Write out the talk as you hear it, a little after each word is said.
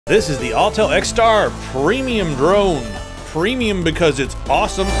This is the Autel X-Star Premium Drone. Premium because it's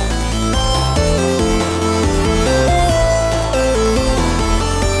awesome.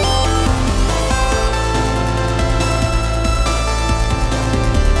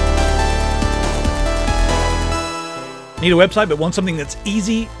 Need a website but want something that's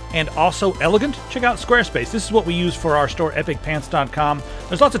easy and also elegant? Check out Squarespace. This is what we use for our store, epicpants.com.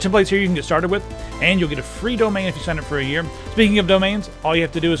 There's lots of templates here you can get started with, and you'll get a free domain if you sign up for a year. Speaking of domains, all you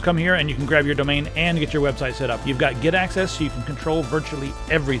have to do is come here and you can grab your domain and get your website set up. You've got Get Access, so you can control virtually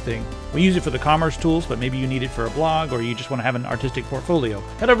everything. We use it for the commerce tools, but maybe you need it for a blog or you just want to have an artistic portfolio.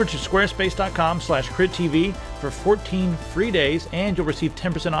 Head over to squarespace.com/CritTV for 14 free days, and you'll receive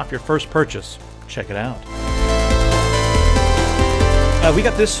 10% off your first purchase. Check it out. We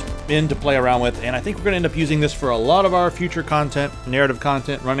got this in to play around with, and I think we're going to end up using this for a lot of our future content, narrative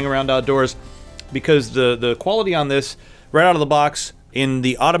content, running around outdoors, because the quality on this, right out of the box, in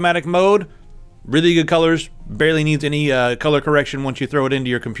the automatic mode, really good colors, barely needs any color correction once you throw it into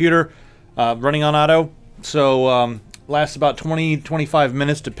your computer, running on auto, so lasts about 20-25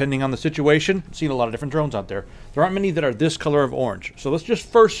 minutes depending on the situation. I've seen a lot of different drones out there. There aren't many that are this color of orange, so let's just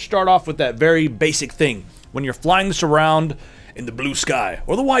first start off with that very basic thing. When you're flying this around in the blue sky,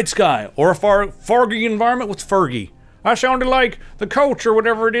 or the white sky, or a foggy environment. What's Fergie? I sounded like the coach or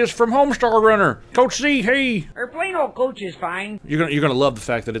whatever it is from Homestar Runner. Coach Z, hey. Or plain old coach is fine. You're gonna love the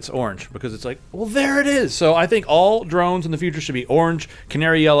fact that it's orange, because it's like, well, there it is. So I think all drones in the future should be orange,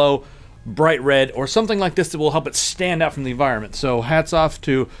 canary yellow, bright red, or something like this that will help it stand out from the environment. So hats off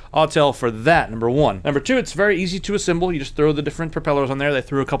to Autel for that, number one. Number two, it's very easy to assemble. You just throw the different propellers on there. They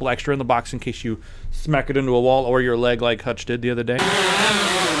threw a couple extra in the box in case you smack it into a wall or your leg like Hutch did the other day.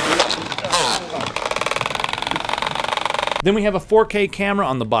 Then we have a 4K camera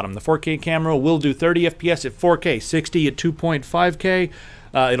on the bottom. The 4K camera will do 30 FPS at 4K, 60 at 2.5K,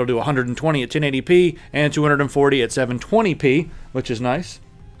 it'll do 120 at 1080p, and 240 at 720p, which is nice.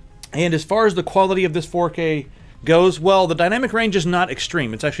 And as far as the quality of this 4K goes, well, the dynamic range is not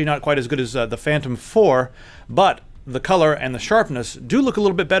extreme. It's actually not quite as good as the Phantom 4, but the color and the sharpness do look a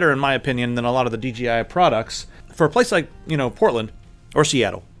little bit better, in my opinion, than a lot of the DJI products. For a place like, you know, Portland, or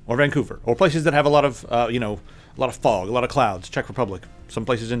Seattle, or Vancouver, or places that have a lot of, you know, a lot of fog, a lot of clouds, Czech Republic, some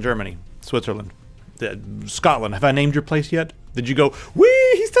places in Germany, Switzerland, Scotland. Have I named your place yet? Did you go,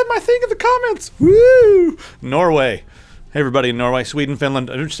 wee, he said my thing in the comments, woo! Norway. Hey everybody in Norway, Sweden, Finland,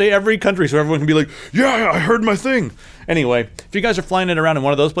 I would say every country so everyone can be like, yeah, I heard my thing. Anyway, if you guys are flying it around in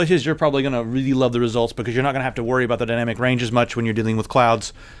one of those places, you're probably going to really love the results, because you're not going to have to worry about the dynamic range as much when you're dealing with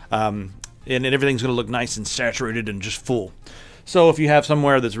clouds, and everything's going to look nice and saturated and just full. So if you have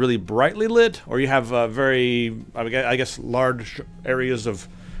somewhere that's really brightly lit, or you have very, I guess, large areas of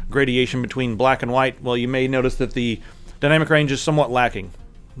gradation between black and white, well, you may notice that the dynamic range is somewhat lacking.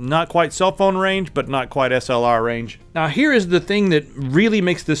 Not quite cell phone range, but not quite SLR range. Now here is the thing that really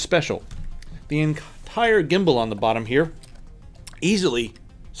makes this special. The entire gimbal on the bottom here easily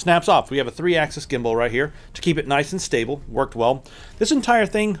snaps off. We have a 3-axis gimbal right here to keep it nice and stable. Worked well. This entire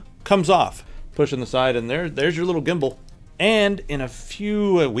thing comes off. Push on the side, and there's your little gimbal. And in a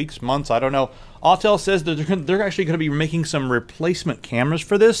few weeks, months, I don't know, Autel says that they're actually going to be making some replacement cameras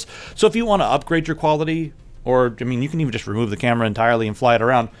for this. So if you want to upgrade your quality, or, I mean, you can even just remove the camera entirely and fly it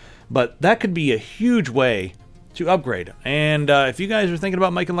around. But that could be a huge way to upgrade. And if you guys are thinking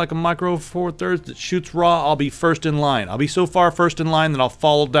about making like a Micro Four Thirds that shoots raw, I'll be first in line. I'll be so far first in line that I'll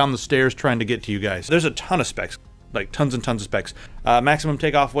fall down the stairs trying to get to you guys. There's a ton of specs. Like tons and tons of specs. Maximum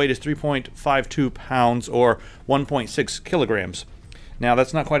takeoff weight is 3.52 pounds or 1.6 kilograms. Now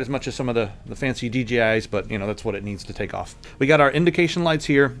that's not quite as much as some of the fancy DJIs, but you know, that's what it needs to take off. We got our indication lights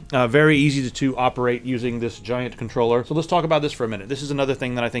here, very easy to operate using this giant controller. So let's talk about this for a minute. This is another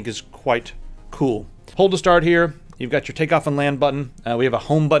thing that I think is quite cool. Hold to start here. You've got your takeoff and land button. We have a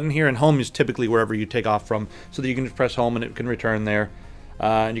home button here, and home is typically wherever you take off from, so that you can just press home and it can return there.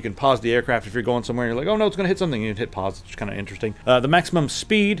 And you can pause the aircraft if you're going somewhere and you're like, oh no, it's going to hit something, and you hit pause. It's kind of interesting. The maximum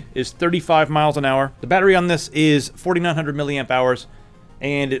speed is 35 miles an hour. The battery on this is 4,900 milliamp hours,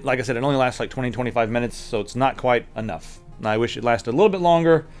 and it, like I said, it only lasts like 20-25 minutes, so it's not quite enough. I wish it lasted a little bit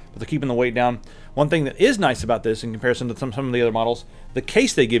longer, but they're keeping the weight down. One thing that is nice about this in comparison to some of the other models, the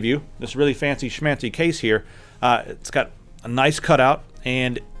case they give you, this really fancy schmancy case here, it's got a nice cutout,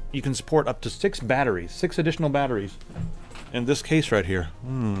 and you can support up to 6 batteries, 6 additional batteries. In this case right here,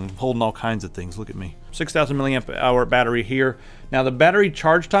 holding all kinds of things, look at me. 6,000 milliamp hour battery here. Now the battery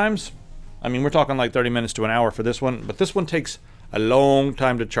charge times, I mean, we're talking like 30 minutes to an hour for this one, but this one takes a long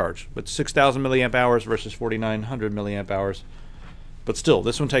time to charge. But 6,000 milliamp hours versus 4,900 milliamp hours. But still,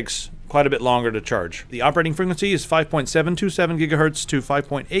 this one takes quite a bit longer to charge. The operating frequency is 5.727 gigahertz to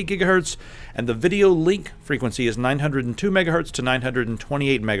 5.8 gigahertz, and the video link frequency is 902 megahertz to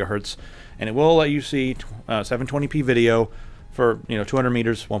 928 megahertz, and it will let you see 720p video for 200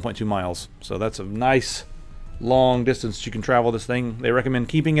 meters, 1.2 miles. So that's a nice long distance you can travel this thing. They recommend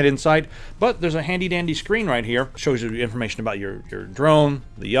keeping it in sight, but there's a handy dandy screen right here. Shows you information about your drone,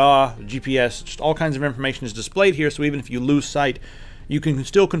 the yaw, the GPS, just all kinds of information is displayed here, so even if you lose sight, you can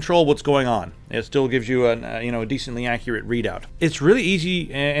still control what's going on. It still gives you a decently accurate readout. It's really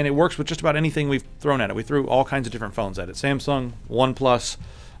easy, and it works with just about anything we've thrown at it. We threw all kinds of different phones at it. Samsung, OnePlus,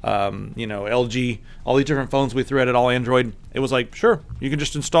 LG, all these different phones we threw at it, all Android. It was like, sure, you can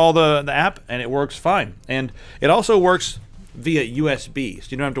just install the app and it works fine. And it also works via USB, so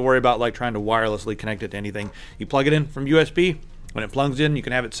you don't have to worry about like trying to wirelessly connect it to anything. You plug it in from USB. When it plugs in, you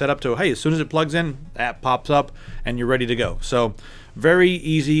can have it set up to, hey, as soon as it plugs in, the app pops up and you're ready to go. So very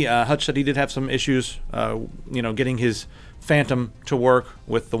easy. Hutch said he did have some issues, getting his Phantom to work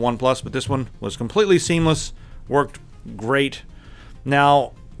with the OnePlus, but this one was completely seamless, worked great.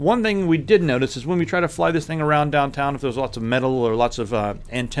 Now, one thing we did notice is when we try to fly this thing around downtown, if there's lots of metal or lots of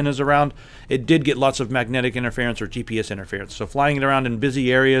antennas around, it did get lots of magnetic interference or GPS interference. So flying it around in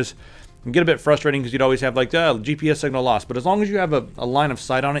busy areas can get a bit frustrating because you'd always have like, GPS signal lost. But as long as you have a line of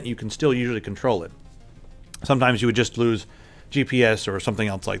sight on it, you can still usually control it. Sometimes you would just lose GPS or something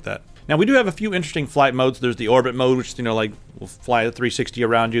else like that. Now we do have a few interesting flight modes. There's the orbit mode, which like will fly at 360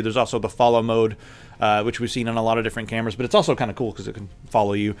 around you. There's also the follow mode, which we've seen on a lot of different cameras, but it's also kind of cool because it can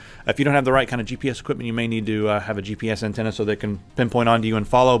follow you. If you don't have the right kind of GPS equipment, you may need to have a GPS antenna so they can pinpoint onto you and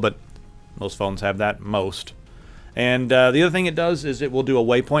follow, but most phones have that, most. And the other thing it does is it will do a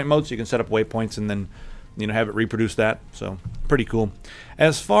waypoint mode, so you can set up waypoints and then have it reproduce that. So pretty cool.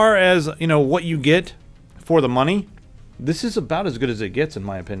 As far as what you get for the money, this is about as good as it gets in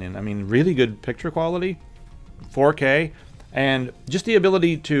my opinion. I mean, really good picture quality, 4K, and just the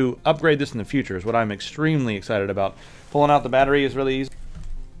ability to upgrade this in the future is what I'm extremely excited about. Pulling out the battery is really easy.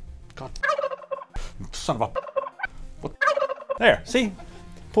 God, son of a... What? There, see?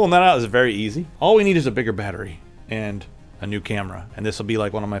 Pulling that out is very easy. All we need is a bigger battery and a new camera, and this will be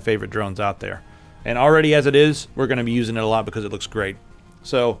like one of my favorite drones out there. And already as it is, we're going to be using it a lot because it looks great.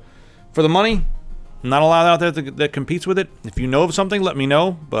 So for the money, not a lot out there that competes with it. If you know of something, let me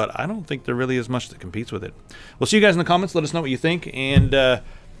know, but I don't think there really is much that competes with it. We'll see you guys in the comments. Let us know what you think, and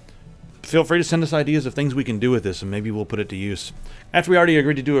feel free to send us ideas of things we can do with this, and maybe we'll put it to use. After we already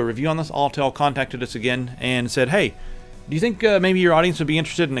agreed to do a review on this, Autel contacted us again and said, hey, do you think maybe your audience would be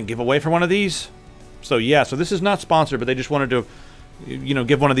interested in a giveaway for one of these? So yeah, so this is not sponsored, but they just wanted to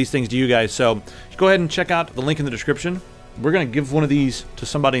give one of these things to you guys. So go ahead and check out the link in the description. We're going to give one of these to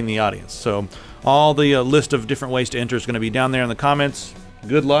somebody in the audience. So all the list of different ways to enter is going to be down there in the comments.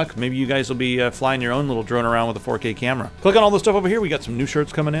 Good luck. Maybe you guys will be flying your own little drone around with a 4K camera. Click on all the stuff over here. We got some new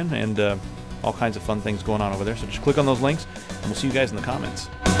shirts coming in and all kinds of fun things going on over there. So just click on those links, and we'll see you guys in the comments.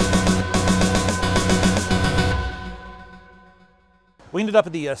 We ended up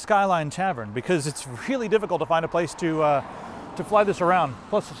at the Skyline Tavern because it's really difficult to find a place to fly this around.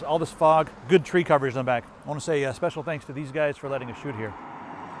 Plus all this fog, good tree coverage in the back. I want to say a special thanks to these guys for letting us shoot here.